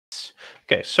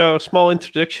Okay, so small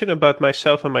introduction about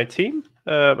myself and my team.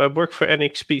 I work for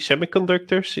NXP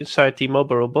Semiconductors inside the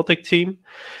mobile robotic team.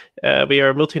 We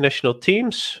are multinational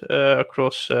teams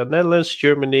across Netherlands,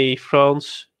 Germany,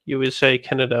 France, USA,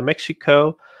 Canada,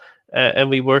 Mexico. And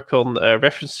we work on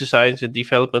reference designs and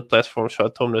development platforms for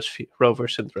autonomous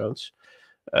rovers and drones.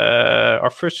 Our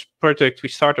first project we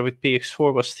started with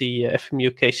PX4 was the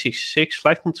FMU K66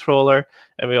 flight controller,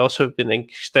 and we also have been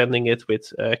extending it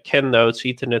with CAN nodes,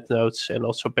 Ethernet nodes, and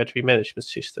also battery management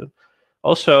system.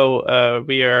 Also,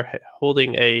 we are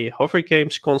holding a hover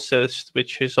games contest,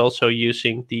 which is also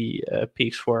using the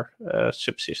PX4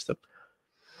 subsystem.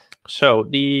 So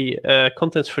the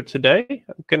contents for today,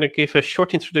 I'm going to give a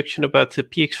short introduction about the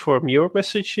PX4 mirror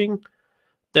messaging.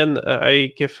 Then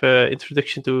I give an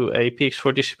introduction to a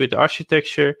PX4 Distributed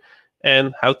Architecture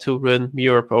and how to run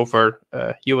uORB over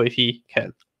UAV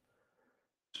CAN.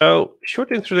 So, short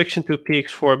introduction to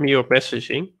PX4 uORB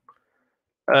messaging.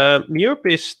 uORB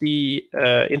is the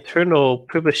internal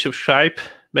publish-subscribe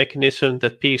mechanism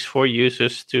that PX4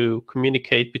 uses to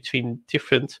communicate between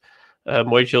different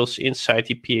modules inside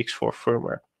the PX4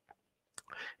 firmware.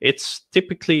 It's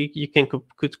typically, you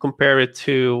could compare it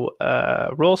to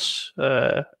ROS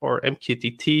or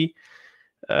MQTT,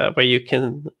 where you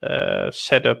can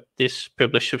set up this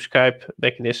publish-subscribe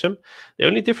mechanism. The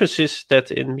only difference is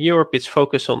that in uORB, it's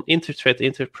focused on inter-thread,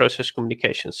 inter-process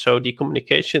communication. So the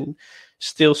communication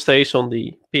still stays on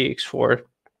the PX4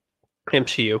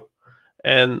 MCU.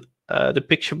 And the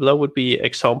picture below would be an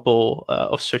example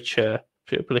of such a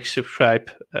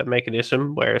publish-subscribe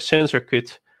mechanism, where a sensor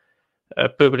could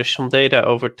publish some data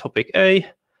over topic A,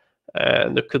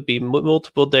 and there could be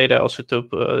multiple data also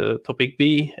to topic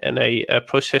B, and a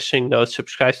processing node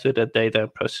subscribes to that data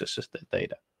and processes that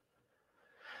data.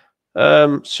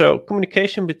 So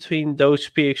communication between those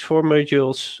PX4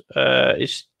 modules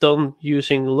is done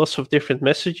using lots of different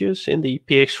messages. In the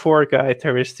PX4 guide,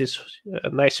 there is this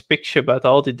nice picture about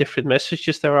all the different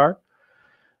messages there are.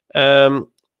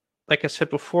 Like I said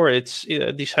before, it's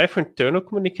designed for internal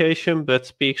communication,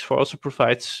 but PX4 also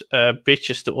provides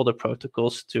bridges to other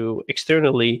protocols to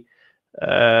externally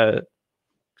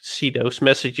see those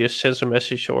messages, send a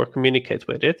message, or communicate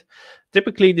with it.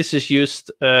 Typically, this is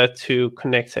used to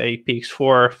connect a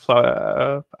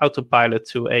PX4 Autopilot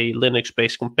to a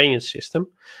Linux-based companion system,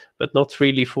 but not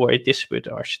really for a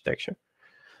distributed architecture.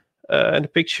 In the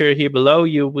picture here below,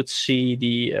 you would see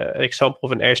the example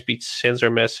of an airspeed sensor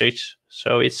message.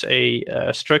 So it's a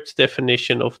structured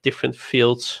definition of different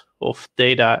fields of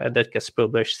data, and that gets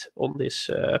published on this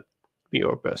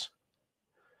uORB bus.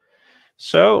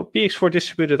 So PX4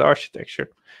 distributed architecture.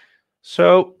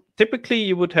 So typically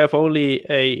you would have only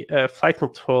a flight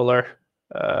controller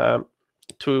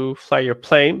to fly your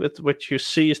plane, but what you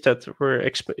see is that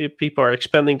people are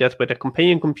expanding that with a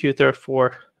companion computer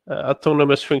for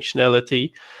autonomous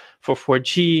functionality, for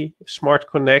 4G, Smart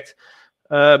Connect.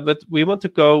 But we want to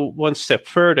go one step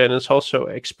further, and it's also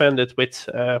expanded with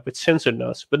sensor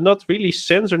nodes, but not really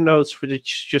sensor nodes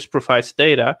which just provides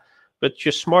data, but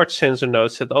just smart sensor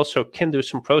nodes that also can do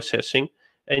some processing,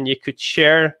 and you could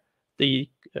share the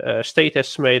state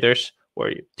estimators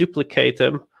or duplicate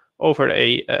them over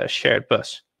a shared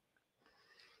bus.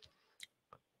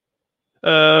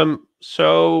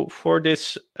 So for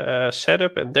this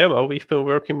setup and demo, we've been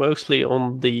working mostly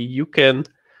on the UCAN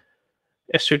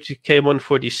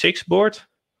S30K146 board,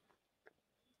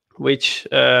 which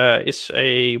is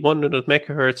a 100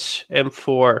 megahertz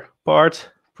M4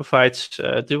 part, provides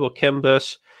dual CAN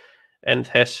bus, and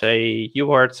has a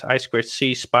UART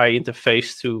I2C SPI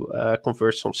interface to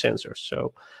convert some sensors.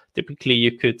 So typically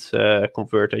you could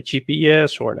convert a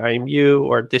GPS or an IMU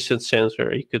or a distance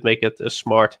sensor. You could make it a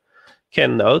smart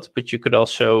CAN node, but you could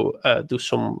also do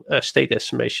some state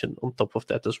estimation on top of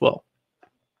that as well.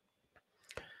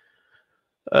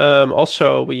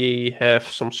 Also, we have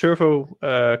some servo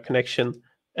connection,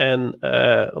 and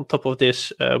on top of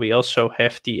this, we also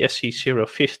have the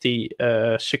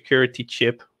SE050 security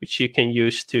chip, which you can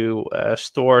use to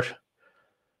store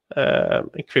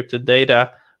encrypted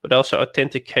data, but also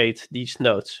authenticate these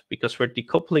nodes. Because we're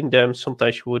decoupling them,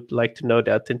 sometimes you would like to know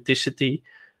the authenticity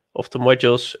of the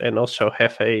modules and also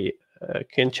have a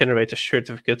can generate a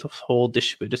certificate of the whole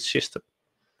distributed system.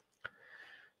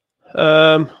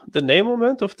 The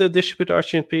enablement of the distributed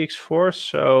architecture in PX4.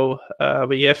 So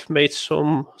we have made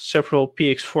several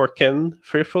PX4 CAN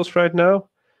peripherals right now.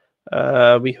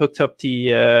 We hooked up the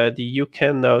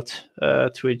UCAN node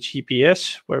to a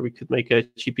GPS, where we could make a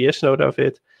GPS node of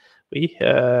it. We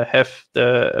have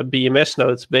the BMS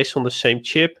nodes based on the same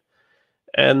chip,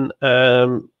 and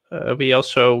we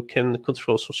also can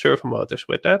control some servo motors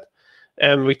with that.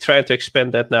 And we try to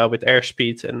expand that now with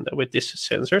airspeed and with distance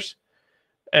sensors.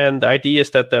 And the idea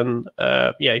is that then,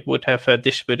 you would have a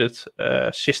distributed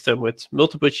system with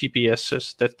multiple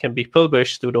GPSs that can be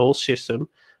published to the whole system.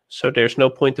 So there's no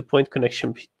point-to-point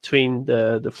connection between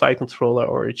the flight controller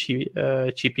or a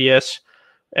GPS,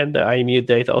 and the IMU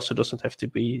data also doesn't have to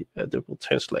be double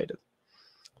translated.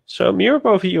 So uORB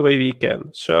over UAV CAN.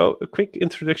 So a quick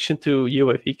introduction to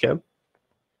UAV CAN.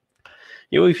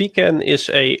 UAV CAN is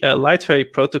a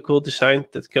lightweight protocol designed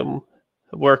that can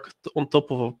work on top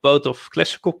of both of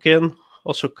classical CAN,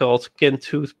 also called CAN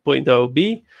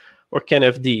 2.0b or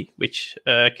CAN-FD, which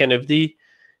CAN-FD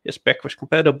is backwards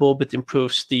compatible but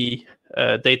improves the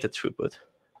data throughput.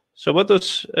 So what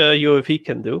does UAV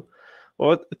CAN do?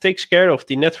 Well, it takes care of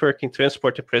the networking,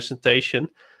 transport, and presentation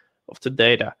of the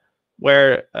data,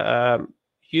 where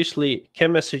usually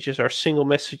CAN messages are single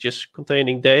messages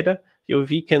containing data.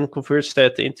 UAV CAN converts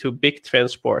that into big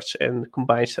transports and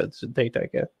combines that data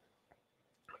again.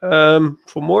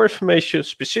 For more information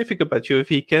specific about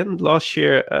UAV CAN, last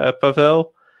year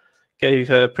Pavel gave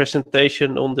a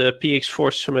presentation on the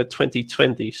PX4 Summit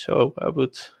 2020, so I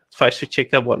would advise to check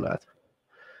that one out.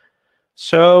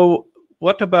 So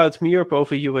what about uORB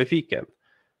over UAV CAN?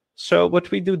 So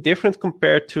what we do different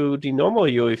compared to the normal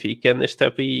UAV CAN is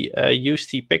that we use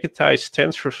the packetized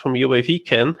transfers from UAV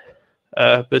CAN,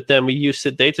 but then we use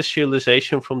the data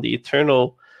serialization from the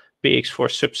internal PX4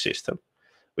 subsystem,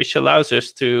 which allows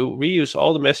us to reuse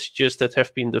all the messages that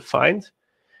have been defined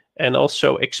and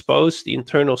also expose the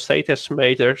internal state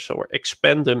estimators or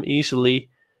expand them easily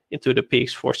into the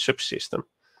PX4 subsystem.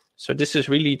 So this is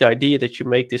really the idea, that you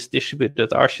make this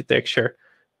distributed architecture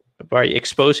by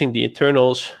exposing the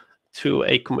internals to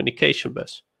a communication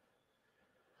bus.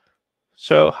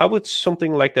 So how would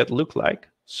something like that look like?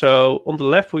 So on the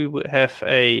left, we would have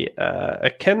a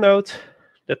CAN node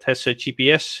that has a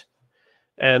GPS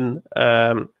and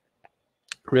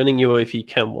running UAV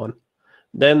CAN1.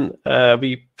 Then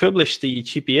we publish the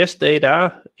GPS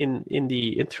data in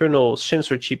the internal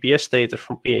sensor GPS data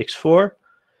from PX4.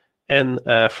 And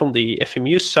from the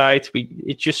FMU side,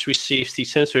 it just receives the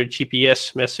sensor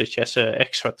GPS message as an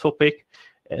extra topic.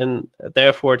 And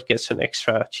therefore, it gets an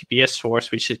extra GPS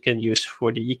source, which it can use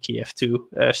for the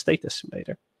EKF2 state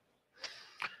estimator.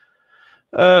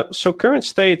 So current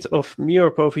state of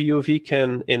uORB over UAV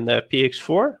CAN in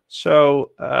PX4.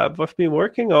 So what we've been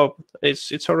working on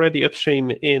is it's already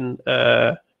upstream in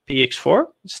PX4.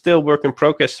 It's still work in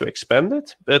progress to expand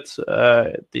it, but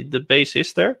the base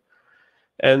is there.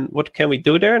 And what can we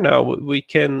do there? Now we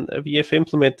have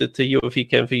implemented the UAV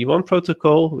CAN v1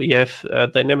 protocol. We have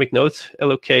dynamic node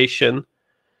allocation,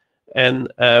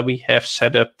 and we have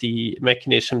set up the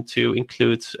mechanism to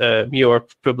include uORB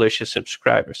publishers and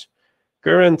subscribers.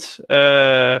 Current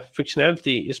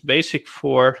functionality is basic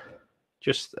for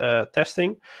just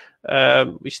testing.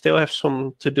 We still have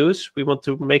some to-dos. We want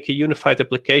to make a unified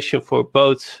application for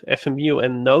both FMU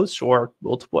and nodes, or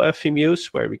multiple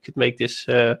FMUs, where we could make this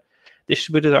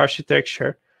distributed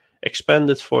architecture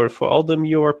expanded for all the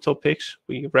uORB topics.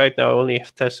 We right now only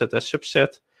have tested a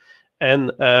subset,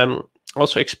 and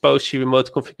also expose the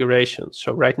remote configuration.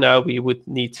 So right now we would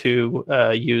need to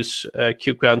use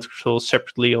Q ground control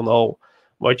separately on all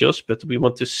modules, but we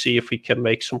want to see if we can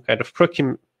make some kind of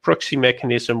proxy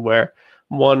mechanism where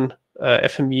one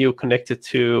FMU connected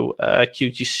to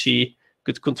QGC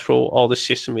could control all the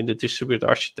system in the distributed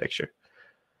architecture.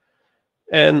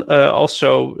 And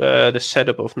also the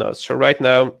setup of nodes. So right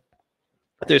now,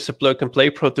 there's a plug and play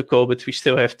protocol, but we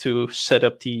still have to set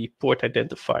up the port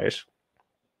identifiers.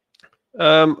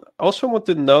 Also want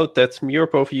to note that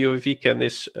uORB over UAV CAN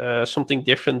is something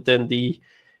different than the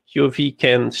UAV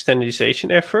CAN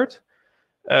standardization effort.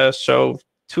 So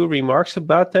two remarks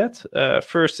about that.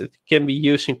 First, it can be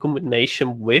used in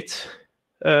combination with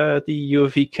the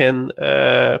UAV CAN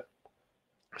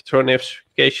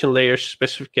identification layer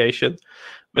specification,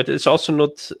 but it's also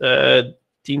not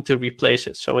deemed to replace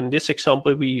it. So in this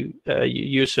example, we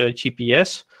use a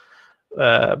GPS,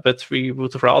 but we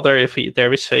would rather, if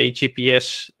there is a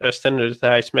GPS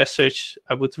standardized message,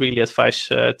 I would really advise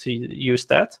to use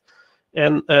that.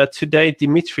 And today,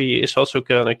 Dimitri is also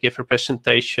going to give a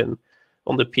presentation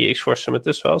on the PX4 Summit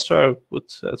as well, so I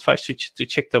would advise you to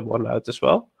check that one out as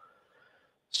well.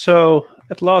 So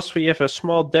at last, we have a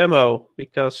small demo,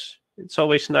 because it's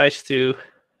always nice to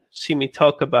see me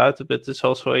talk about it, but it's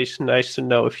also always nice to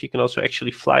know if you can also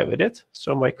actually fly with it.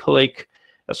 So my colleague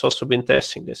has also been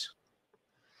testing this.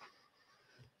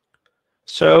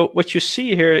 So what you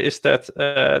see here is that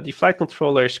the flight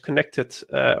controller is connected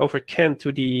over CAN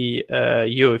to the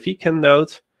UAV CAN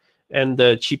node, and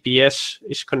the GPS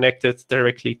is connected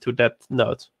directly to that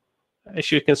node.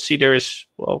 as you can see, there is,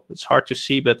 well, it's hard to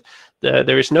see, but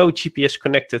there is no GPS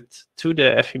connected to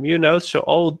the FMU node. So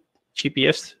all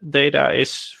GPS data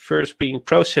is first being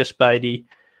processed by the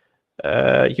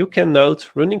UCAN node,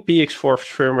 running PX4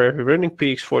 firmware, running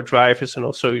PX4 drivers, and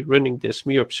also running this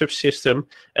uORB subsystem,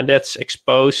 and that's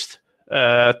exposed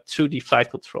to the flight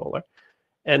controller.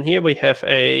 And here we have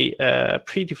a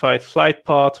predefined flight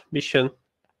path mission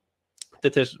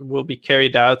that will be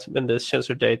carried out when the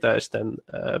sensor data is then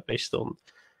based on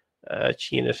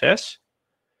GNSS.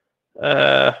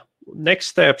 Next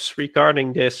steps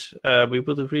regarding this, we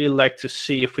would really like to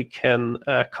see if we can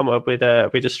come up with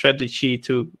a strategy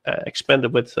to expand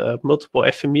it with multiple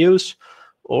FMUs,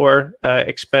 or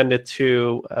expand it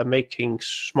to making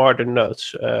smarter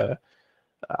nodes,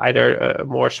 either a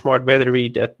more smart battery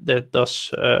that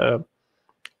does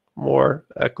more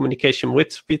communication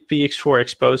with PX4,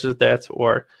 exposes that,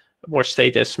 or more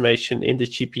state estimation in the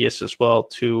GPS as well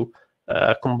to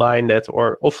combine that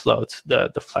or offload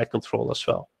the flight control as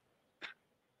well.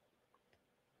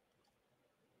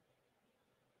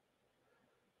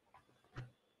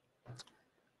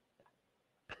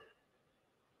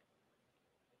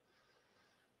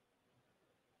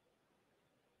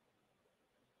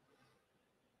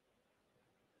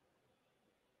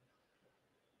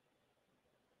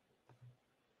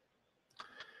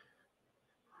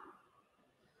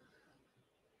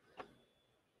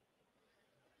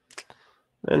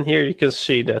 And here you can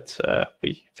see that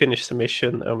we finished the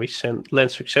mission and we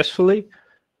land successfully.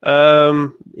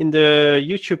 In the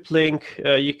YouTube link,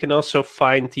 you can also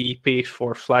find the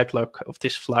PX4 flight log of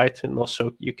this flight, and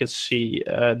also you can see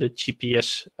the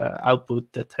GPS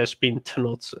output that has been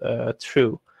tunneled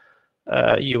through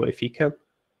UAVCam.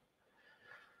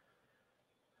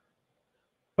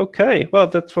 Okay, well,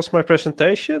 that was my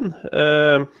presentation.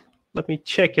 Let me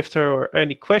check if there are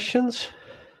any questions.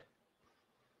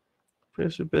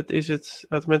 But is it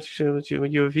automatic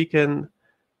UAVCam,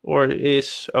 or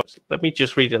is? Oh, let me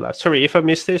just read it out. Sorry if I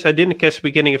missed this. I didn't catch the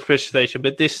beginning of the presentation.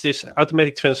 But this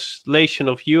automatic translation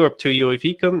of uORB to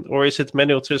UAVCam, or is it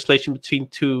manual translation between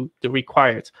the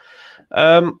required?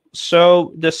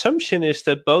 So the assumption is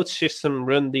that both systems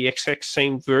run the exact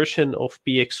same version of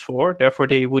PX4. Therefore,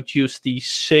 they would use the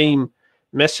same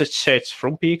message sets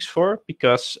from PX4,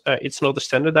 because it's not a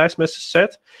standardized message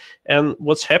set. And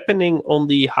what's happening on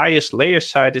the highest layer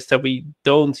side is that we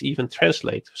don't even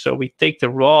translate. So we take the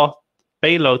raw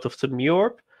payload of the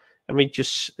uORB and we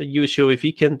just use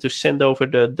UAVCam to send over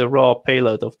the raw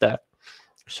payload of that.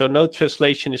 So no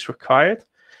translation is required.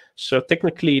 So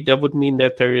technically that would mean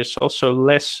that there is also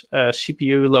less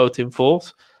CPU load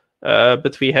involved.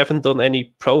 But we haven't done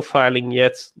any profiling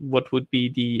yet. What would be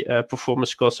the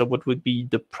performance cost, or what would be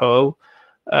the pro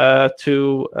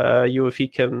to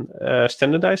UAVCam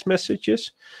standardized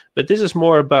messages? But this is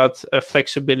more about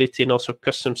flexibility and also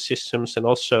custom systems, and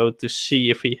also to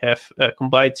see if we have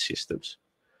combined systems.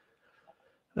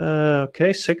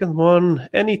 Okay, second one.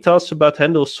 Any thoughts about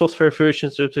handle software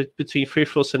versions between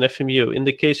FreeFloats and FMU? In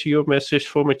the case of your message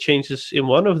format changes in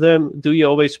one of them, do you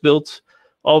always build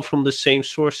all from the same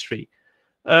source tree?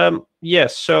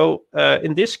 Yes, so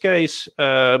in this case,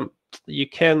 you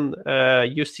can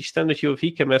use the standard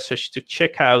UAVCam message to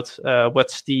check out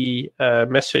what's the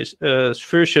message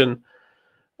version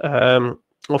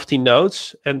of the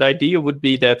nodes. And the idea would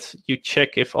be that you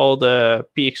check if all the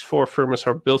PX4 firmwares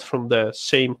are built from the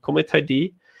same commit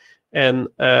ID. And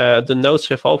the nodes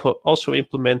have also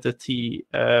implemented the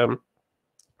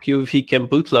UAVCam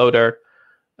bootloader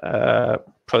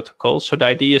protocol. So the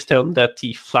idea is then that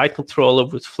the flight controller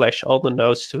would flash all the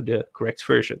nodes to the correct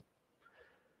version.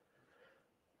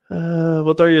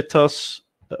 What are your thoughts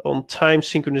on time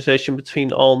synchronization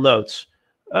between all nodes?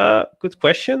 Good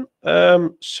question.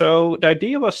 So the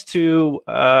idea was to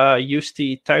use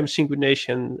the time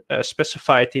synchronization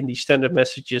specified in the standard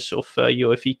messages of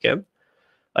UAVCam.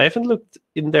 I haven't looked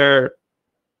in there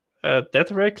that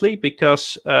directly,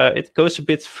 because it goes a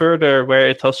bit further, where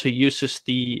it also uses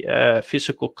the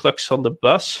physical clocks on the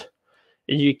bus,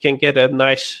 and you can get a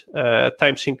nice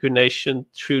time synchronization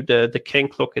through the CAN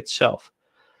clock itself.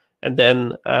 And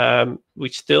then we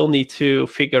still need to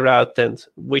figure out then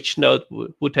which node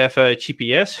would have a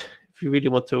GPS, if you really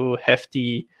want to have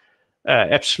the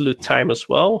absolute time as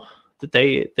well, the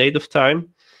date of time.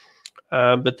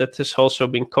 But that has also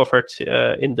been covered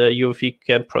in the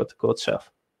UAVCam protocol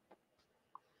itself.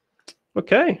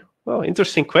 Okay, well,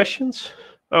 interesting questions.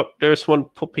 Oh, there's one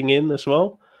popping in as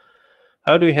well.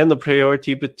 How do you handle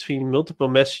priority between multiple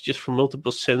messages from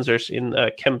multiple sensors in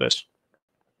CAN bus?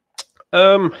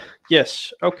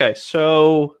 Yes, okay,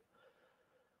 so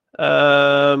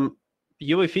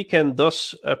UAVCAN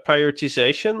does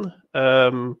prioritization,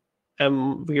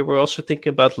 and we were also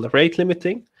thinking about rate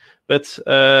limiting. But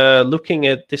looking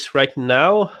at this right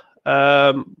now,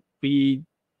 we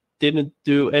didn't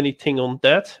do anything on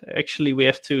that. Actually, we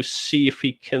have to see if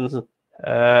we can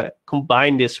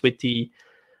combine this with the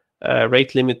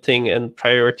rate limiting and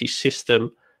priority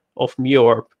system of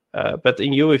uORB. But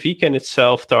in UAVCAN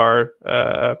itself, there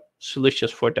are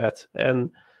solutions for that.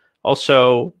 And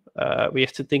also, we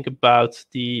have to think about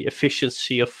the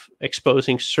efficiency of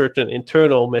exposing certain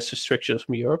internal message structures of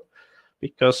uORB,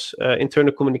 because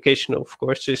internal communication, of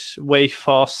course, is way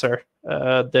faster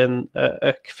than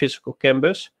a physical CAN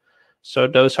bus. So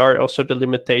those are also the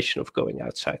limitation of going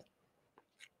outside.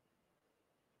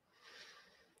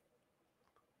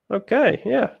 Okay,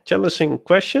 yeah, challenging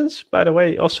questions. By the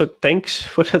way, also thanks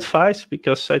for the advice,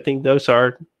 because I think those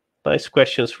are nice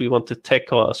questions we want to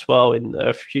tackle as well in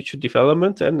future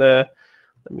development. And let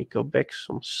me go back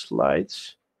some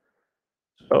slides.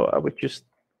 So I would just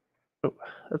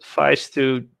advise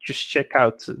to just check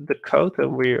out the code,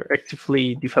 and we're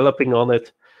actively developing on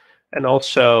it. And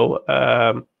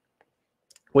also,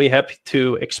 we're happy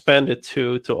to expand it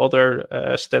to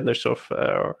other standards of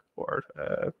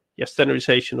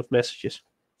standardization of messages.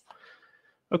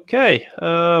 Okay,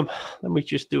 let me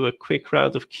just do a quick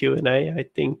round of Q&A. I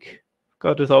think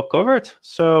got it all covered.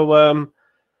 So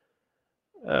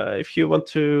if you want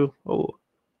to,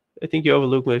 I think you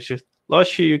overlooked me.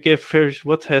 Last year you gave first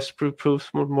what has proved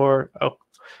more.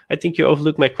 I think you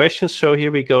overlooked my question. So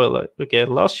here we go again.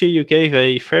 Last year you gave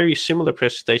a very similar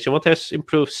presentation. What has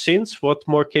improved since? What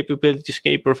more capabilities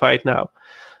can you provide now?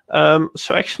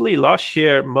 So actually last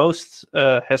year most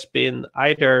has been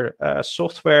either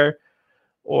software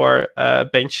or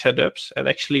bench setups. And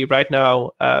actually right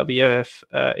now we have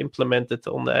implemented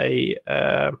on a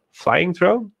flying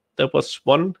drone. That was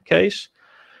one case.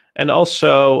 And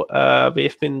also we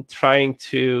have been trying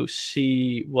to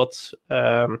see what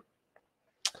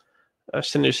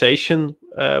standardization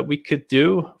we could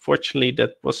do. Fortunately,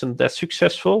 that wasn't that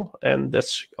successful. And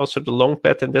that's also the long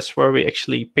path. And that's where we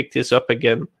actually picked this up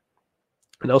again.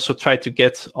 And also try to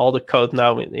get all the code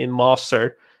now in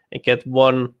master and get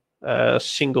one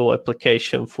single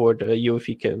application for the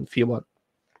UAVCAN V1.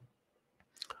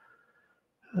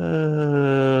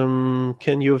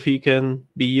 Can UAVCAN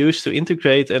be used to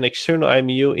integrate an external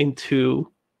IMU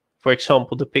into, for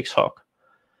example, the PX4?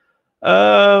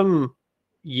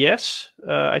 Yes,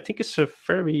 I think it's a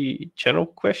very general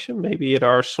question. Maybe there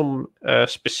are some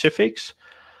specifics.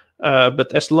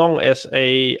 But as long as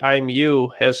a IMU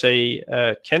has a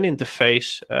CAN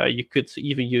interface, you could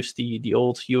even use the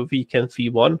old UAVCAN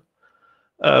V1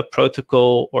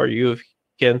 protocol, or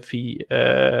UAVCAN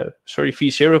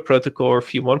V0 protocol or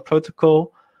V1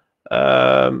 protocol.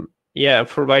 Yeah,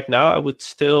 for right now, I would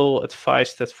still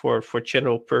advise that for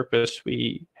general purpose,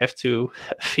 we have to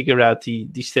figure out the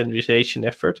standardization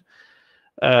effort.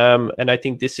 And I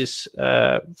think this is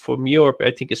for uORB.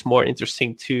 I think it's more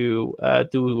interesting to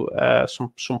do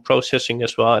some processing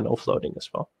as well and offloading as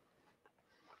well.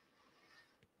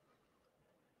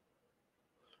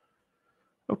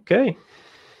 Okay.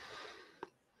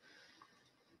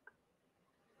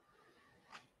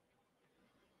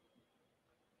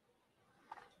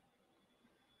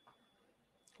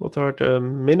 What are the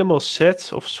minimal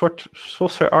sets of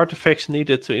software artifacts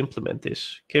needed to implement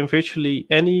this? Can virtually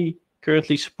any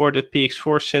currently supported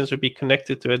PX4 sensor be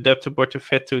connected to adapter board to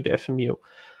fed to the FMU?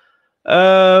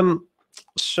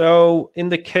 So in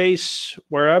the case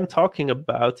where I'm talking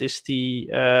about is the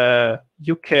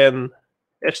UCAN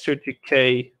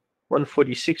S30K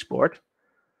 146 board,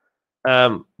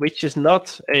 which is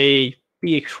not a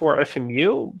PX4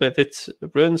 FMU, but it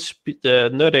runs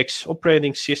the NUDX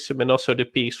operating system and also the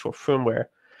PX4 firmware.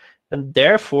 And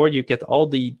therefore, you get all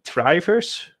the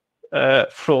drivers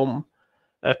from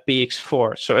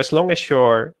PX4. So as long as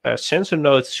your sensor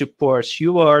node supports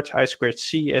UART,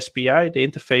 I2C, SPI, the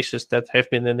interfaces that have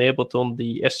been enabled on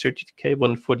the S30K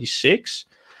 146,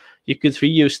 you could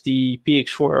reuse the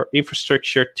PX4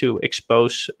 infrastructure to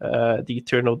expose the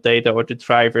internal data or the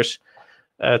drivers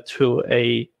to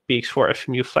a PX4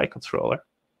 FMU flight controller,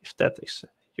 if that is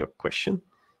your question.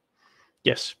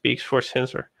 Yes, PX4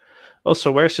 sensor. Also,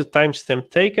 where's the timestamp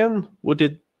taken? Would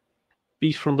it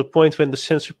be from the point when the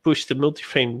sensor pushed the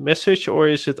multi-frame message, or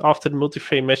is it after the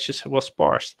multi-frame message was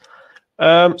parsed?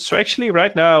 So actually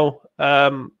right now,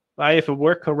 I have a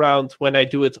workaround when I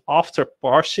do it after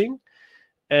parsing.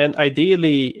 And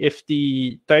ideally, if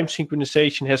the time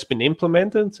synchronization has been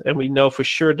implemented and we know for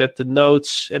sure that the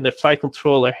nodes and the flight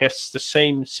controller has the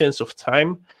same sense of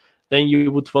time, then you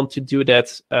would want to do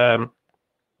that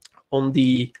on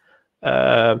the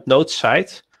node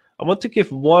side. I want to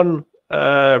give one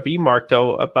remark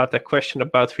though about that question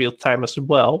about real time as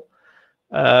well.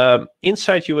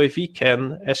 Inside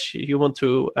UAVCAN, as you want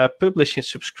to publish and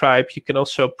subscribe, you can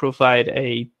also provide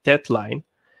a deadline.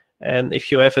 And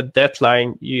if you have a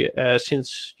deadline,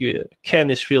 since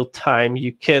CAN is real time,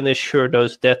 you can assure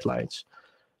those deadlines.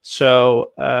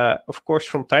 So, of course,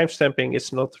 from timestamping,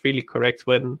 it's not really correct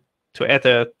to add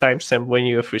a timestamp when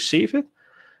you have received it.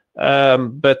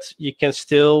 But you can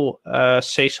still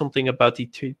say something about the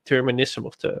determinism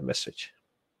of the message.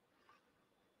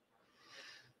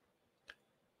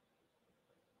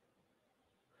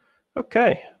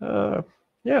 Okay,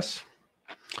 yes.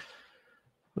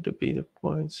 Would it be the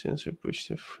point since we push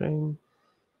the frame?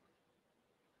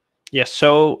 Yes,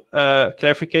 so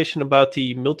clarification about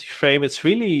the multi-frame. It's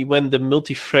really when the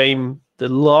multi-frame, the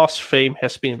last frame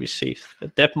has been received.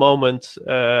 At that moment,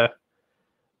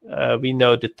 we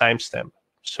know the timestamp.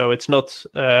 So it's not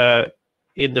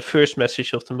in the first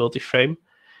message of the multi-frame.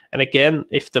 And again,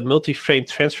 if the multi-frame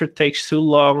transfer takes too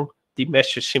long, the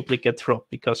message simply gets dropped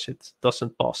because it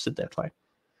doesn't pass the deadline.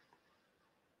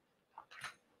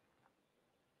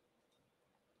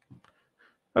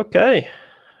 Okay,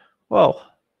 well,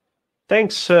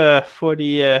 thanks for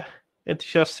the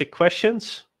enthusiastic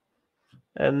questions.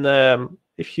 And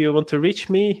if you want to reach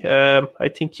me, I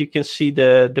think you can see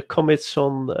the commits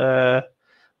on the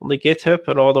GitHub,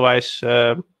 and otherwise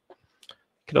I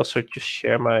can also just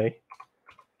share my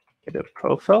GitHub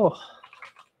profile.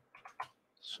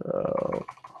 So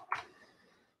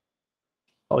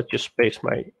I'll just paste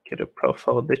my GitHub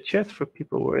profile in the chat for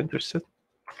people who are interested.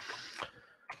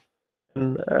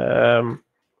 And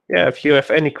yeah, if you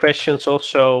have any questions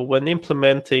also when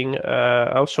implementing,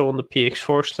 also on the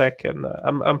PX4 Slack, and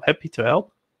I'm happy to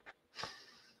help.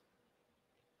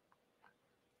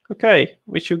 Okay,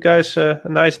 wish you guys a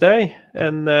nice day,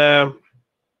 and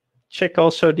check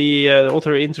also the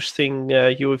other interesting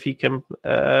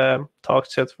UAVCAN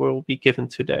talks that will be given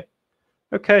today.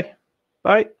 Okay,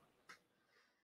 bye.